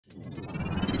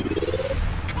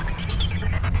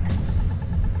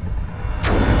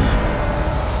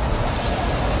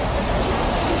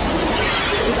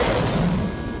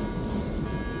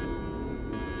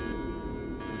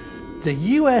The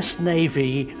US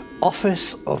Navy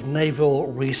Office of Naval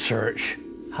Research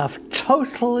have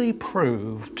totally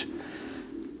proved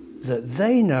that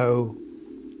they know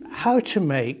how to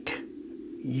make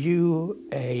UAPs.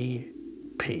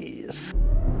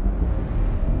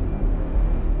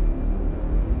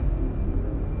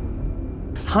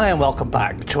 Hi and welcome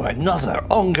back to another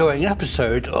ongoing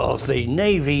episode of the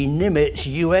Navy Nimitz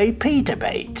UAP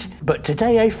debate. But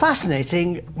today a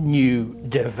fascinating new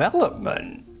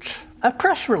development. A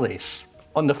press release.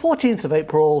 On the 14th of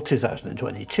April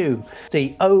 2022,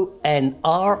 the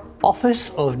ONR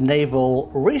Office of Naval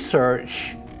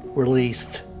Research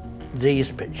released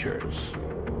these pictures.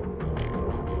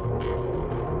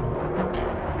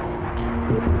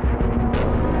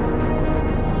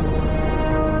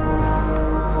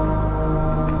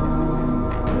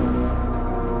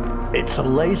 It's a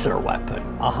laser weapon,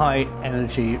 a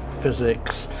high-energy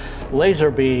physics laser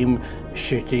beam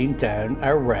shooting down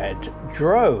a red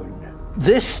drone.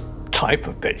 This type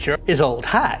of picture is old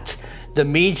hat. The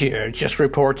media just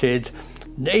reported,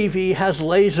 Navy has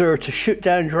laser to shoot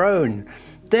down drone.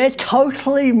 They're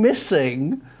totally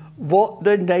missing what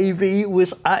the Navy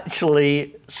was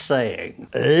actually saying.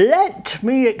 Let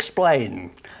me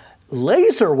explain.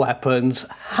 Laser weapons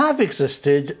have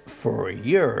existed for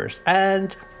years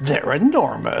and they're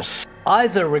enormous,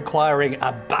 either requiring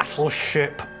a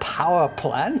battleship power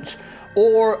plant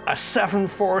or a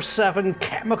 747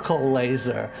 chemical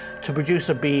laser to produce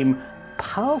a beam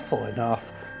powerful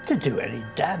enough to do any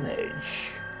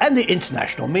damage. And the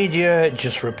international media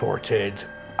just reported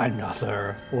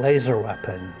another laser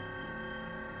weapon.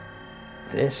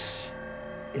 This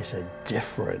is a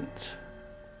different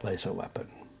laser weapon.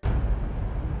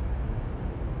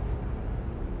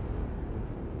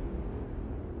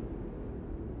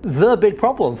 The big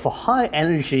problem for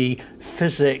high-energy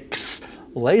physics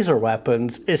laser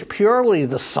weapons is purely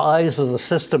the size of the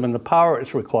system and the power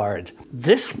it's required.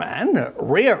 This man,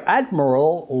 Rear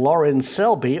Admiral Lorin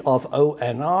Selby of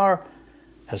ONR,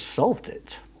 has solved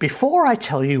it. Before I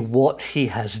tell you what he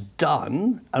has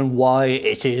done and why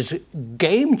it is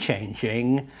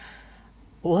game-changing,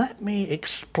 let me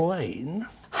explain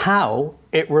how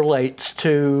it relates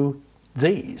to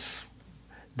these,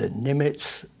 the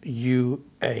Nimitz UAPs.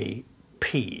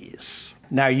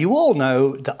 Now, you all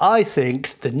know that I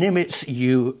think the Nimitz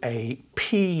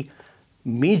UAP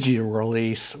media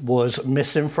release was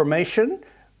misinformation,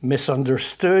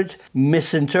 misunderstood,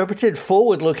 misinterpreted,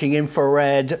 forward-looking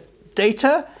infrared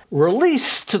data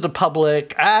released to the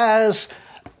public as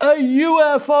a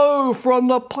UFO from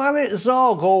the planet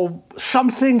Zog or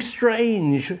something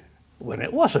strange, when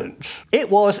it wasn't. It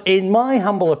was, in my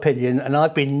humble opinion, and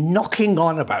I've been knocking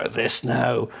on about this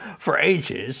now for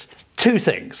ages, two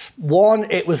things. One,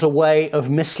 it was a way of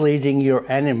misleading your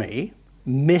enemy,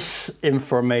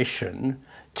 misinformation,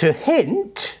 to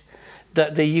hint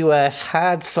that the US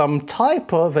had some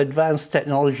type of advanced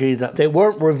technology that they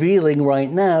weren't revealing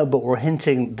right now, but were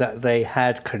hinting that they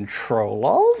had control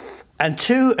of. And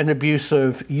two, an abuse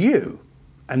of you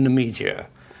and the media,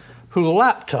 who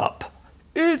lapped up,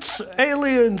 it's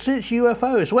aliens, it's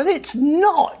UFOs, when it's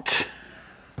not.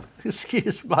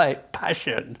 Excuse my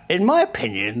passion. In my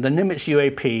opinion, the Nimitz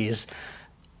UAPs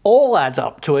all add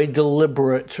up to a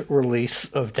deliberate release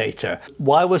of data.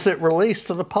 Why was it released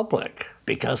to the public?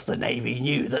 Because the Navy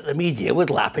knew that the media would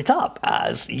lap it up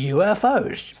as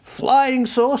UFOs, flying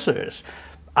saucers,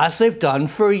 as they've done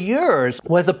for years,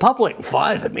 where the public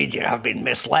via the media have been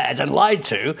misled and lied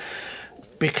to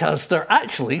because they're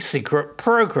actually secret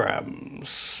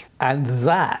programs. And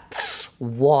that's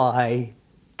why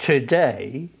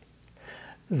today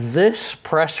this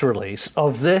press release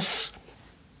of this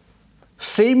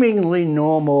seemingly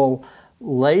normal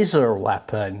laser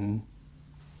weapon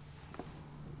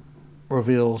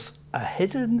reveals a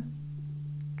hidden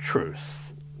truth.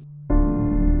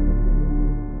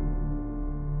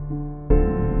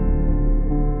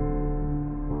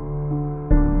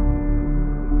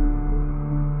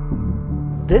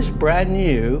 This brand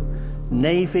new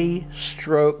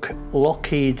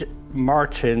Navy/Lockheed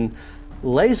Martin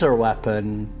laser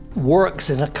weapon works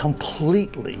in a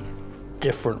completely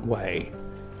different way.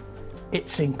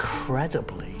 It's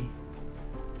incredibly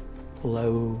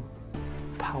low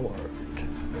powered.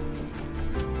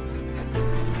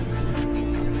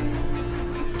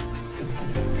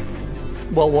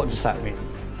 Well, what does that mean?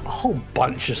 A whole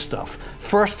bunch of stuff.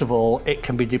 First of all, it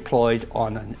can be deployed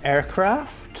on an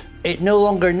aircraft. It no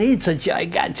longer needs a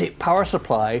gigantic power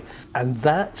supply, and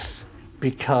that's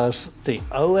because the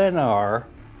ONR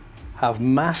have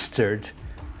mastered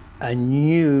a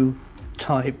new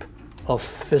type of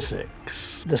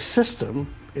physics. The system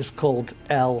is called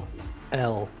LLD.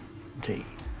 D.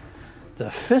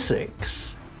 The physics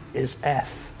is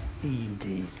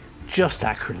FED. Just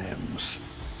acronyms.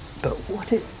 But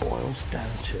what it boils down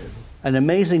to, an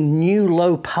amazing new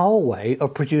low power way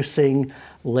of producing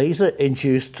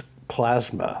laser-induced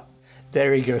plasma.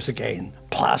 There he goes again,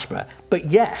 plasma. But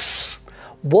yes,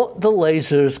 what the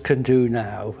lasers can do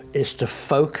now is to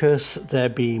focus their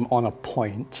beam on a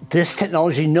point. This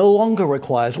technology no longer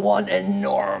requires one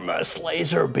enormous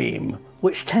laser beam,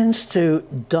 which tends to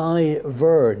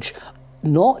diverge,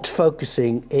 not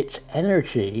focusing its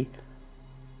energy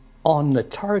on the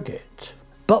target.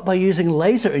 But by using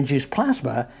laser-induced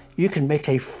plasma, you can make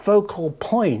a focal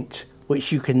point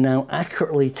which you can now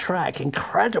accurately track,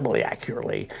 incredibly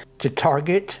accurately, to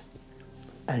target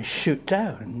and shoot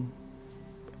down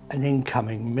an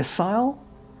incoming missile,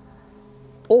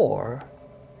 or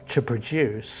to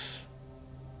produce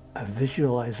a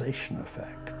visualization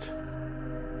effect.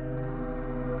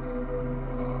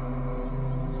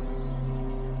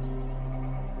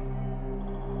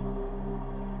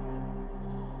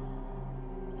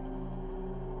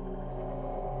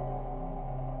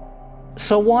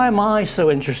 So why am I so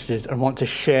interested and want to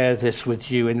share this with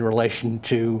you in relation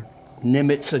to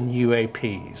Nimitz and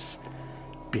UAPs?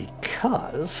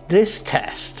 Because this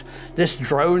test, this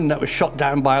drone that was shot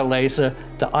down by a laser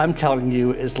that I'm telling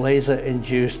you is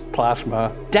laser-induced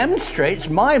plasma, demonstrates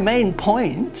my main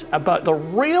point about the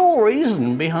real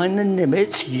reason behind the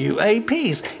Nimitz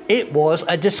UAPs. It was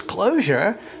a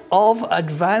disclosure of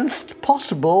advanced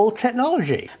possible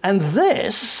technology. And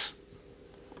this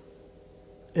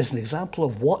is an example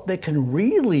of what they can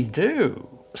really do.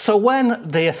 So when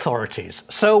the authorities,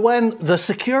 so when the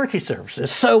security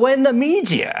services, so when the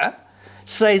media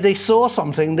say they saw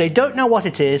something, they don't know what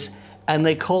it is, and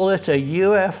they call it a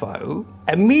UFO,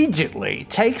 immediately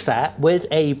take that with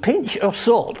a pinch of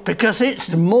salt, because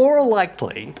it's more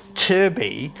likely to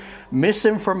be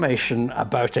misinformation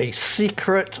about a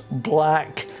secret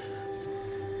black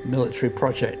military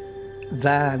project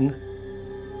than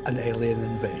an alien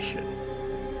invasion.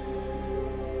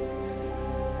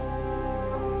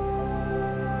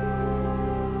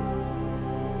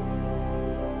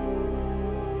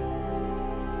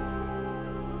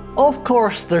 Of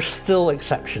course, there's still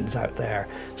exceptions out there.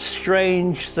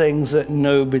 Strange things that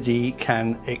nobody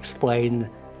can explain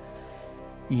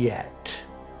yet.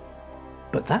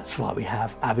 But that's why we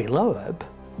have Avi Loeb,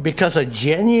 because a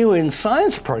genuine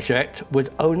science project would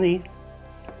only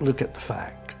look at the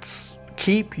facts.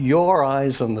 Keep your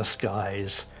eyes on the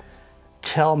skies.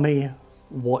 Tell me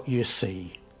what you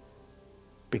see,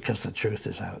 because the truth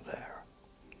is out there.